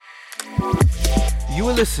You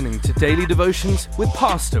are listening to Daily Devotions with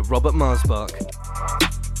Pastor Robert Marsbach.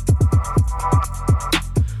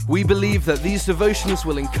 We believe that these devotions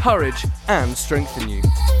will encourage and strengthen you.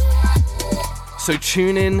 So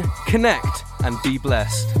tune in, connect, and be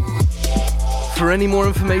blessed. For any more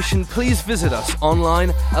information, please visit us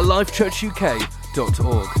online at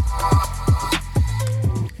lifechurchuk.org.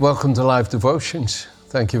 Welcome to Life Devotions.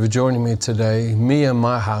 Thank you for joining me today. Me and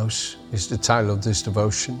My House is the title of this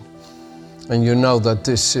devotion. And you know that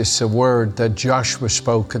this is a word that Joshua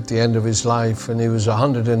spoke at the end of his life, and he was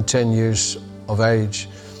 110 years of age.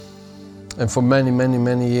 And for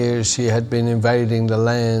many years he had been invading the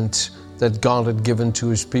land that God had given to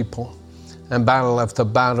his people. And battle after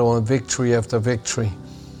battle and victory after victory.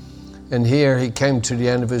 And here he came to the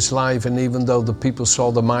end of his life, and even though the people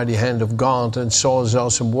saw the mighty hand of God and saw his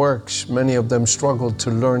awesome works, many of them struggled to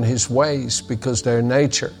learn his ways because their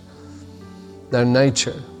nature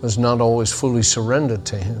was not always fully surrendered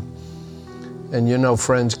to him. And you know,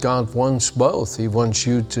 friends, God wants both. He wants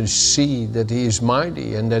you to see that he is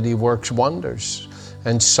mighty and that he works wonders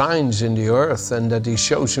and signs in the earth, and that he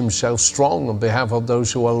shows himself strong on behalf of those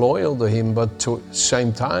who are loyal to him. But to the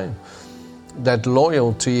same time, that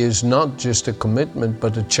loyalty is not just a commitment,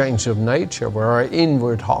 but a change of nature, where our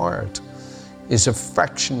inward heart is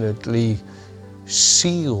affectionately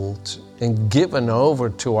sealed and given over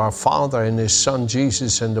to our Father and his Son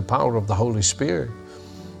Jesus and the power of the Holy Spirit.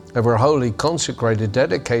 And we're wholly consecrated,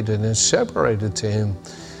 dedicated, and separated to him.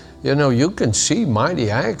 You know, you can see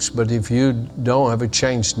mighty acts, but if you don't have a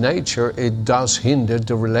changed nature, it does hinder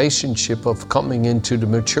the relationship of coming into the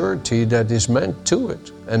maturity that is meant to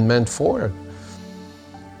it and meant for it.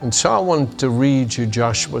 And so I want to read you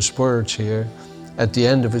Joshua's words here at the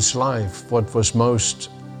end of his life, what was most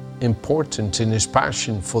important in his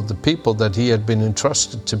passion for the people that he had been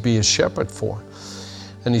entrusted to be a shepherd for.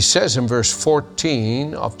 And he says in verse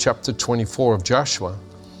 14 of chapter 24 of Joshua,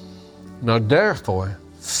 "Now therefore,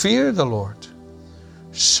 fear the Lord,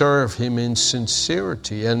 serve him in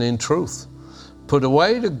sincerity and in truth. Put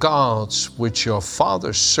away the gods which your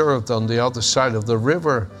fathers served on the other side of the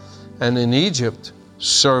river, and in Egypt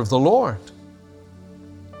serve the Lord."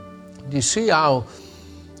 Do you see how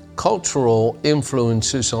cultural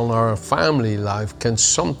influences on our family life can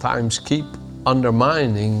sometimes keep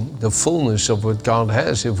undermining the fullness of what God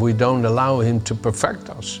has if we don't allow him to perfect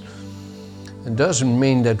us? It doesn't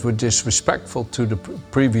mean that we're disrespectful to the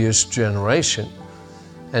previous generation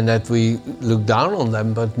and that we look down on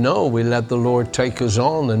them, but no, we let the Lord take us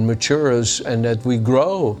on and mature us, and that we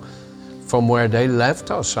grow from where they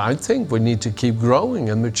left us. I think we need to keep growing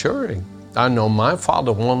and maturing. I know my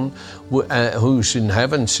father, who's in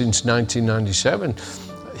heaven since 1997,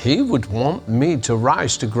 he would want me to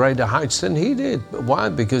rise to greater heights than he did. Why?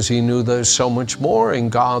 Because he knew there's so much more in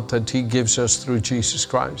God that he gives us through Jesus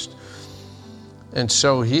Christ. And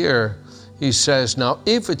so here he says, "Now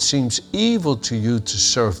if it seems evil to you to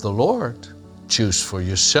serve the Lord, choose for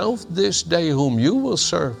yourself this day whom you will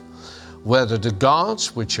serve, whether the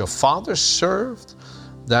gods which your fathers served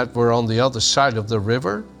that were on the other side of the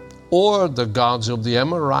river, or the gods of the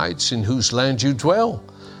Amorites in whose land you dwell.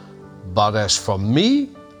 But as for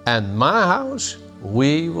me and my house,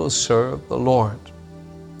 we will serve the Lord."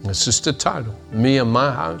 This is the title. Me and my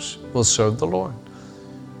house will serve the Lord.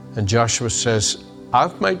 And Joshua says,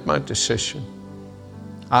 I've made my decision.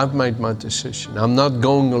 I've made my decision. I'm not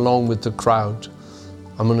going along with the crowd.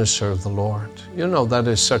 I'm going to serve the Lord. You know, that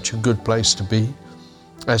is such a good place to be.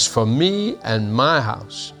 As for me and my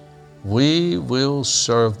house, we will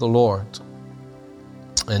serve the Lord.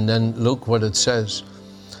 And then look what it says.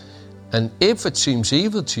 "And if it seems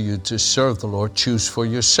evil to you to serve the Lord, choose for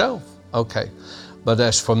yourself." Okay. "But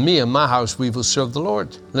as for me and my house, we will serve the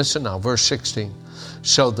Lord." Listen now, verse 16.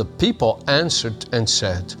 "So the people answered and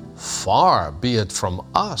said, Far be it from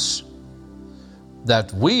us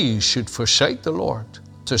that we should forsake the Lord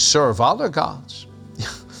to serve other gods."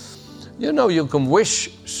 You know, you can wish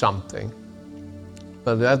something,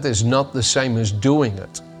 but that is not the same as doing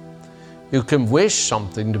it. You can wish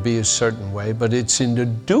something to be a certain way, but it's in the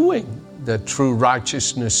doing that true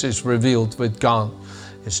righteousness is revealed with God.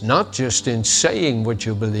 It's not just in saying what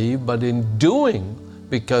you believe, but in doing,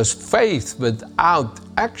 because faith without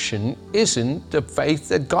action isn't the faith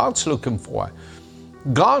that God's looking for.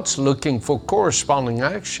 God's looking for corresponding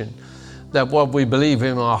action, that what we believe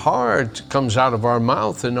in our heart comes out of our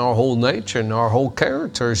mouth in our whole nature and our whole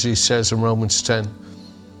character, as he says in Romans 10.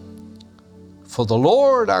 For the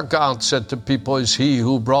Lord our God, said the people, is he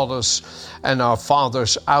who brought us and our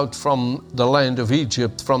fathers out from the land of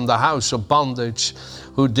Egypt, from the house of bondage,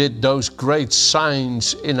 who did those great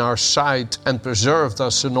signs in our sight and preserved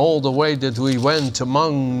us in all the way that we went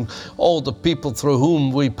among all the people through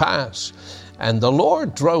whom we passed. And the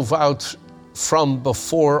Lord drove out from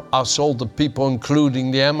before us all the people, including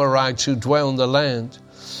the Amorites who dwell in the land.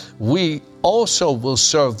 We also will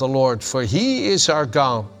serve the Lord, for he is our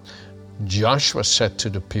God. Joshua said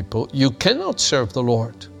to the people, you cannot serve the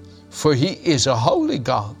Lord, for he is a holy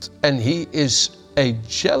God, and he is a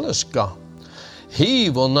jealous God.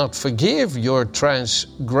 He will not forgive your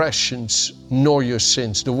transgressions nor your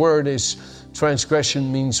sins. The word is,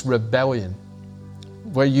 transgression means rebellion,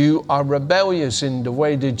 where you are rebellious in the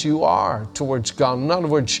way that you are towards God. In other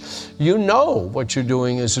words, you know what you're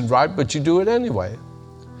doing isn't right, but you do it anyway.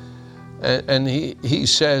 And he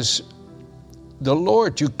says, the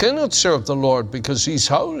Lord, you cannot serve the Lord because he's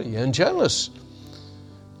holy and jealous.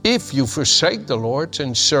 If you forsake the Lord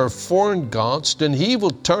and serve foreign gods, then he will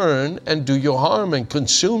turn and do you harm and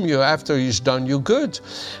consume you after he's done you good.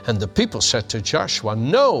 And the people said to Joshua,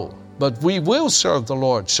 no, but we will serve the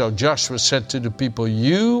Lord. So Joshua said to the people,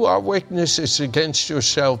 you are witnesses against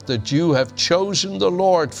yourself that you have chosen the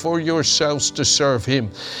Lord for yourselves to serve him.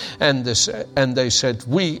 And they said,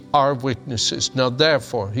 we are witnesses. Now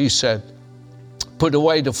therefore, he said, put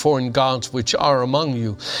away the foreign gods which are among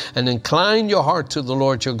you, and incline your heart to the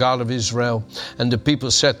Lord your God of Israel. And the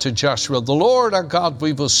people said to Joshua, the Lord our God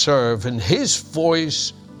we will serve, and his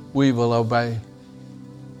voice we will obey.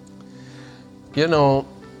 You know,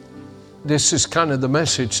 this is kind of the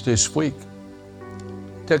message this week.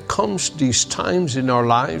 There comes these times in our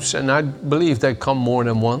lives, and I believe they come more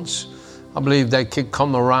than once. I believe they could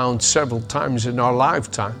come around several times in our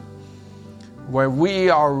lifetime, where we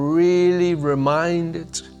are really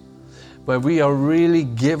reminded, where we are really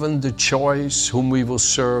given the choice whom we will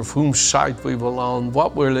serve, whose side we will on,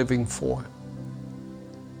 what we're living for.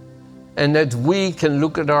 And that we can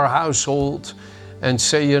look at our household and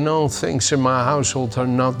say, you know, things in my household are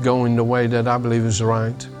not going the way that I believe is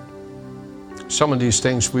right. Some of these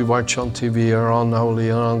things we watch on TV are unholy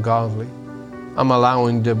and ungodly. I'm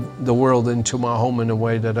allowing the world into my home in a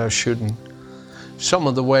way that I shouldn't. Some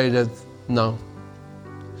of the way that, no.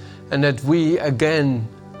 And that we again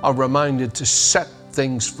are reminded to set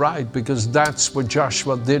things right, because that's what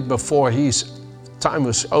Joshua did before his time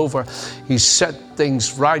was over. He set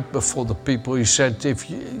things right before the people. He said, if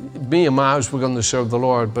me and my house, we're going to serve the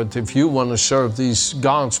Lord, but if you want to serve these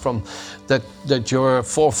gods from that your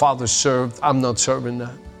forefathers served, I'm not serving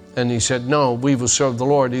that. And he said, no, we will serve the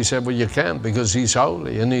Lord. He said, well, you can't, because he's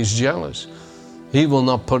holy and he's jealous. He will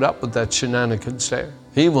not put up with that shenanigans there.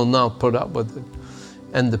 He will not put up with it.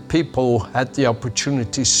 And the people had the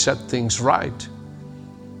opportunity to set things right.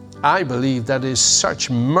 I believe that is such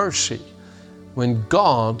mercy when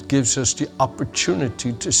God gives us the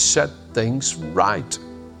opportunity to set things right.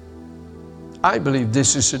 I believe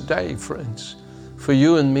this is a day, friends, for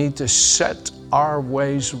you and me to set our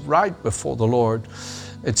ways right before the Lord.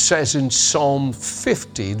 It says in Psalm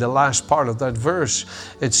 50, the last part of that verse,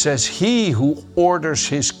 it says, he who orders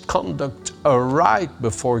his conduct aright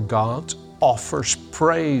before God offers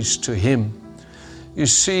praise to him. You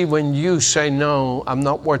see, when you say, no, I'm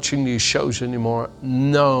not watching these shows anymore.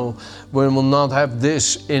 No, we will not have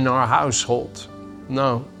this in our household.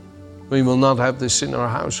 No, we will not have this in our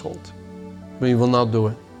household. We will not do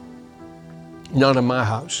it. Not in my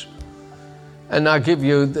house. And I'll give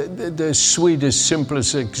you the sweetest,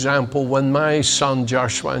 simplest example. When my son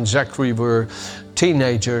Joshua and Zachary were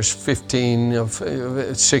teenagers,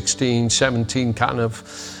 15, 16, 17 kind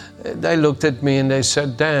of, they looked at me and they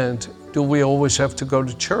said, Dad, do we always have to go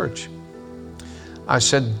to church? I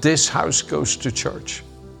said, this house goes to church.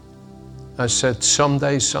 I said,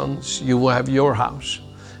 someday, sons, you will have your house.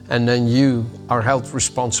 And then you are held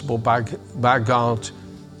responsible by God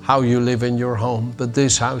how you live in your home. But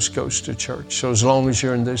this house goes to church. So as long as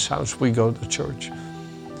you're in this house, we go to church.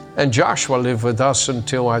 And Joshua lived with us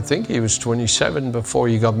until I think he was 27 before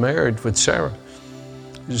he got married with Sarah.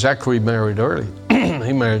 Zachary married early.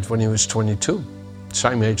 He married when he was 22.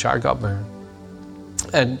 Same age I got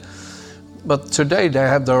married. But today they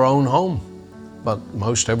have their own home. But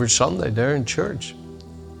most every Sunday they're in church.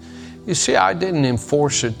 You see, I didn't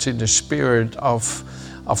enforce it in the spirit of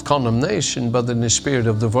condemnation, but in the spirit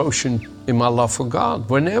of devotion in my love for God.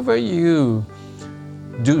 Whenever you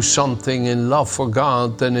do something in love for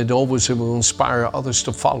God, then it always will inspire others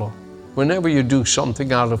to follow. Whenever you do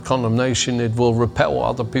something out of condemnation, it will repel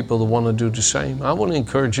other people to want to do the same. I want to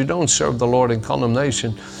encourage you, don't serve the Lord in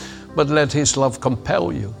condemnation, but let His love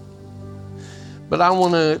compel you. But I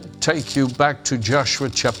want to take you back to Joshua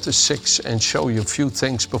chapter 6 and show you a few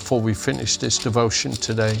things before we finish this devotion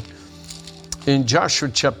today. In Joshua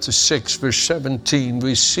chapter 6, verse 17,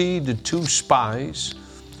 we see the two spies.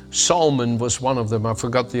 Solomon was one of them. I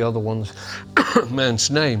forgot the other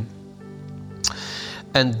man's name.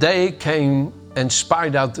 And they came and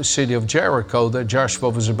spied out the city of Jericho that Joshua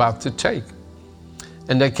was about to take.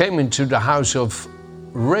 And they came into the house of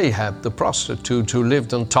Rahab, the prostitute, who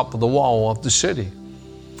lived on top of the wall of the city.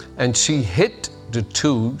 And she hid the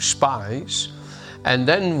two spies. And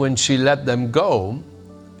then when she let them go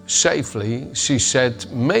safely, she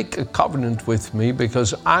said, make a covenant with me,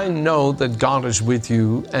 because I know that God is with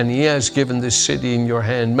you and he has given this city in your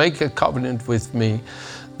hand. Make a covenant with me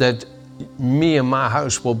that me and my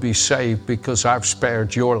house will be saved because I've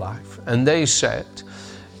spared your life. And they said,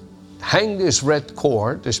 hang this red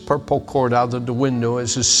cord, this purple cord out of the window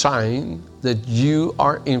as a sign that you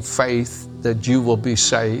are in faith that you will be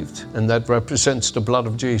saved. And that represents the blood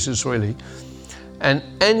of Jesus, really. And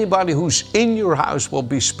anybody who's in your house will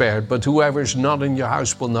be spared, but whoever is not in your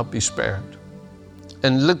house will not be spared.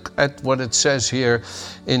 And look at what it says here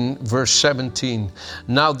in verse 17.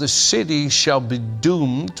 Now the city shall be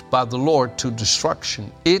doomed by the Lord to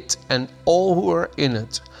destruction, it and all who are in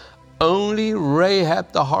it. Only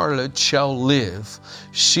Rahab the harlot shall live,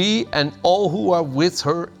 she and all who are with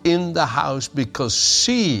her in the house, because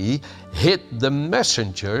she hid the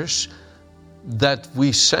messengers that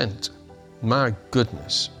we sent. My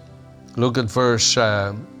goodness. Look at verse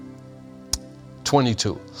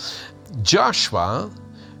 22. Joshua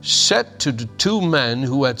said to the two men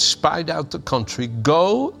who had spied out the country,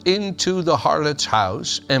 go into the harlot's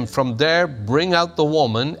house, and from there bring out the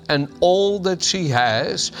woman and all that she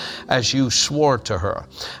has, as you swore to her.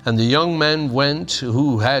 And the young men went,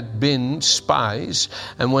 who had been spies,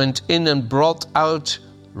 and went in and brought out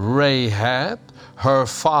Rahab, her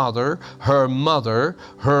father, her mother,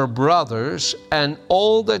 her brothers, and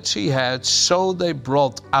all that she had. So they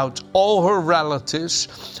brought out all her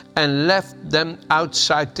relatives and left them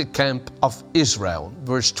outside the camp of Israel.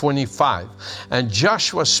 Verse 25. And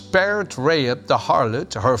Joshua spared Rahab the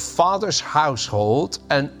harlot, her father's household,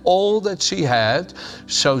 and all that she had.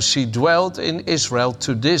 So she dwelt in Israel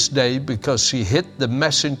to this day, because she hid the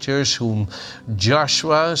messengers whom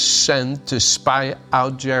Joshua sent to spy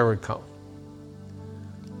out Jericho.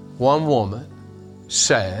 One woman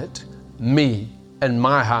said, me and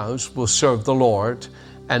my house will serve the Lord,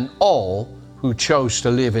 and all who chose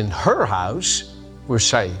to live in her house were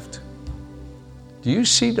saved. Do you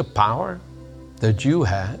see the power that you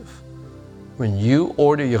have when you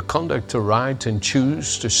order your conduct to right and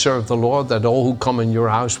choose to serve the Lord, that all who come in your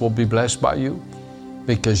house will be blessed by you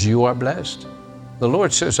because you are blessed? The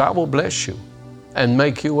Lord says, I will bless you and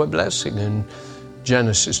make you a blessing in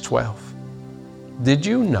Genesis 12. Did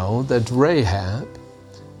you know that Rahab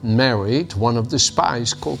married one of the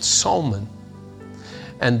spies called Solomon?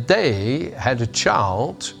 And they had a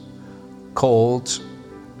child called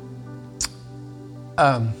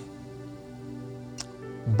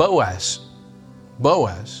Boaz.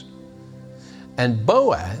 And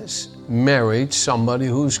Boaz married somebody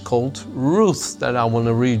who's called Ruth, that I want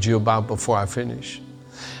to read you about before I finish.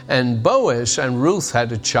 And Boaz and Ruth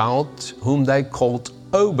had a child whom they called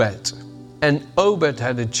Obed. And Obed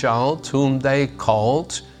had a child whom they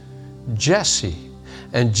called Jesse.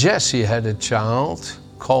 And Jesse had a child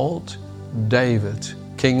called David,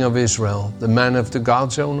 king of Israel, the man after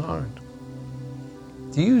God's own heart.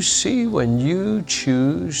 Do you see, when you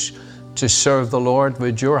choose to serve the Lord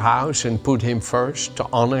with your house and put him first, to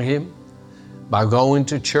honor him, by going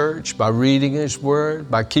to church, by reading his word,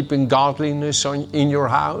 by keeping godliness in your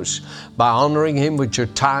house, by honoring him with your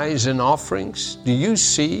tithes and offerings? Do you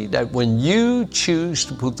see that when you choose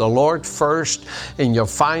to put the Lord first in your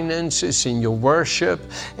finances, in your worship,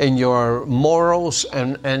 in your morals,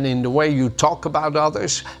 and in the way you talk about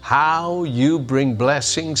others, how you bring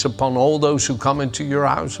blessings upon all those who come into your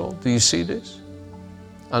household? Do you see this?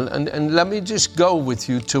 And let me just go with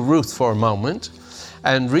you to Ruth for a moment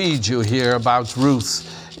and read you here about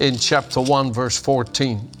Ruth in chapter 1, verse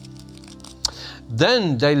 14.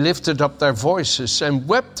 Then they lifted up their voices and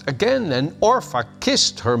wept again, and Orpah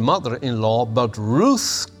kissed her mother-in-law, but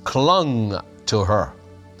Ruth clung to her.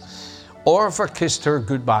 Orpah kissed her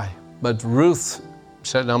goodbye, but Ruth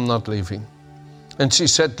said, I'm not leaving. And she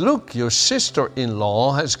said, look, your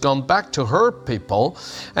sister-in-law has gone back to her people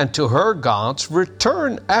and to her gods.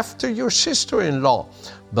 Return after your sister-in-law.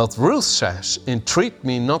 But Ruth says, entreat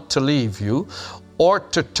me not to leave you or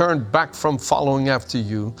to turn back from following after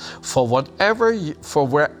you. For wherever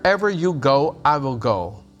you go, I will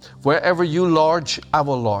go. Wherever you lodge, I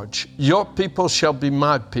will lodge. Your people shall be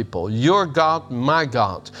my people. Your God, my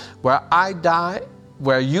God.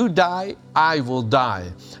 Where you die, I will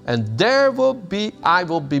die. And I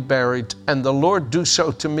will be buried. And the Lord do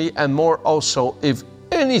so to me, and more also, if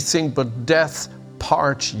anything but death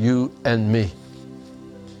parts you and me.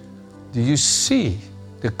 Do you see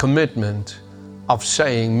the commitment of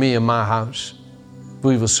saying, me and my house,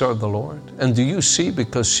 we will serve the Lord? And do you see,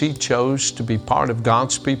 because she chose to be part of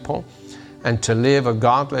God's people and to live a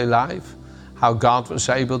godly life, how God was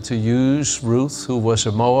able to use Ruth, who was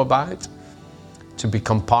a Moabite, to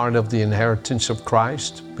become part of the inheritance of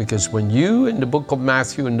Christ? Because when you, in the book of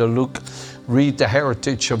Matthew and Luke, read the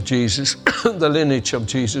heritage of Jesus, the lineage of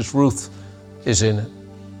Jesus, Ruth is in it.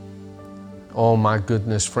 Oh my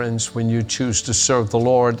goodness, friends, when you choose to serve the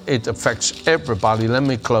Lord, it affects everybody. Let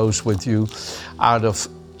me close with you out of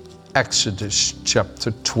Exodus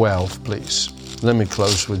chapter 12, please. Let me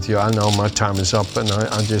close with you. I know my time is up, and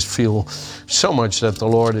I just feel so much that the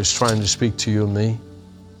Lord is trying to speak to you and me.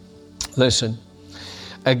 Listen.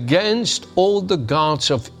 Against all the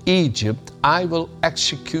gods of Egypt, I will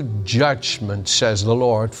execute judgment, says the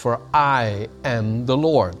Lord, for I am the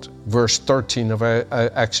Lord. Verse 13 of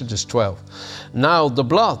Exodus 12. Now the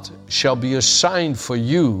blood shall be a sign for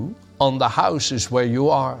you on the houses where you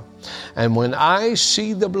are. And when I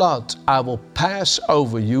see the blood, I will pass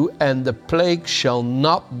over you, and the plague shall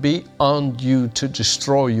not be on you to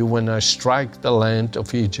destroy you when I strike the land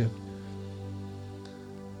of Egypt.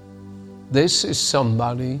 This is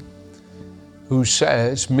somebody who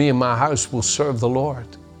says, me and my house will serve the Lord.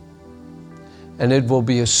 And it will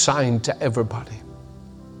be a sign to everybody.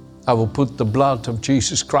 I will put the blood of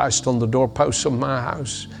Jesus Christ on the doorposts of my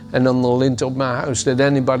house and on the lintel of my house, that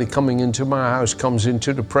anybody coming into my house comes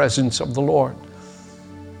into the presence of the Lord.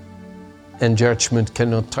 And judgment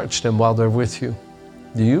cannot touch them while they're with you.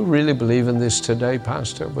 Do you really believe in this today,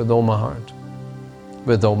 Pastor? With all my heart.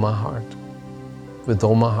 With all my heart. With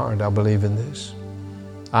all my heart, I believe in this.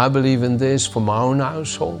 I believe in this for my own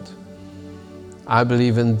household. I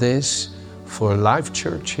believe in this for Life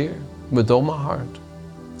Church here, with all my heart.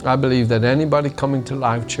 I believe that anybody coming to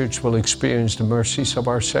Life Church will experience the mercies of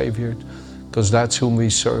our Savior, because that's whom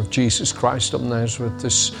we serve, Jesus Christ of Nazareth,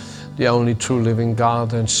 the only true living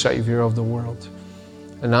God and Savior of the world.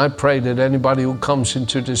 And I pray that anybody who comes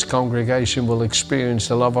into this congregation will experience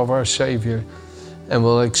the love of our Savior, and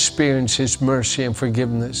will experience His mercy and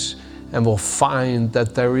forgiveness, and will find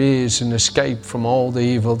that there is an escape from all the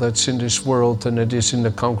evil that's in this world, and it is in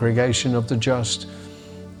the congregation of the just.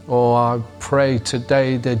 Oh, I pray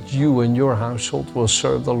today that you and your household will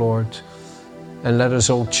serve the Lord, and let us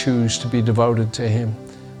all choose to be devoted to Him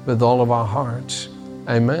with all of our hearts.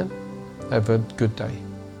 Amen. Have a good day.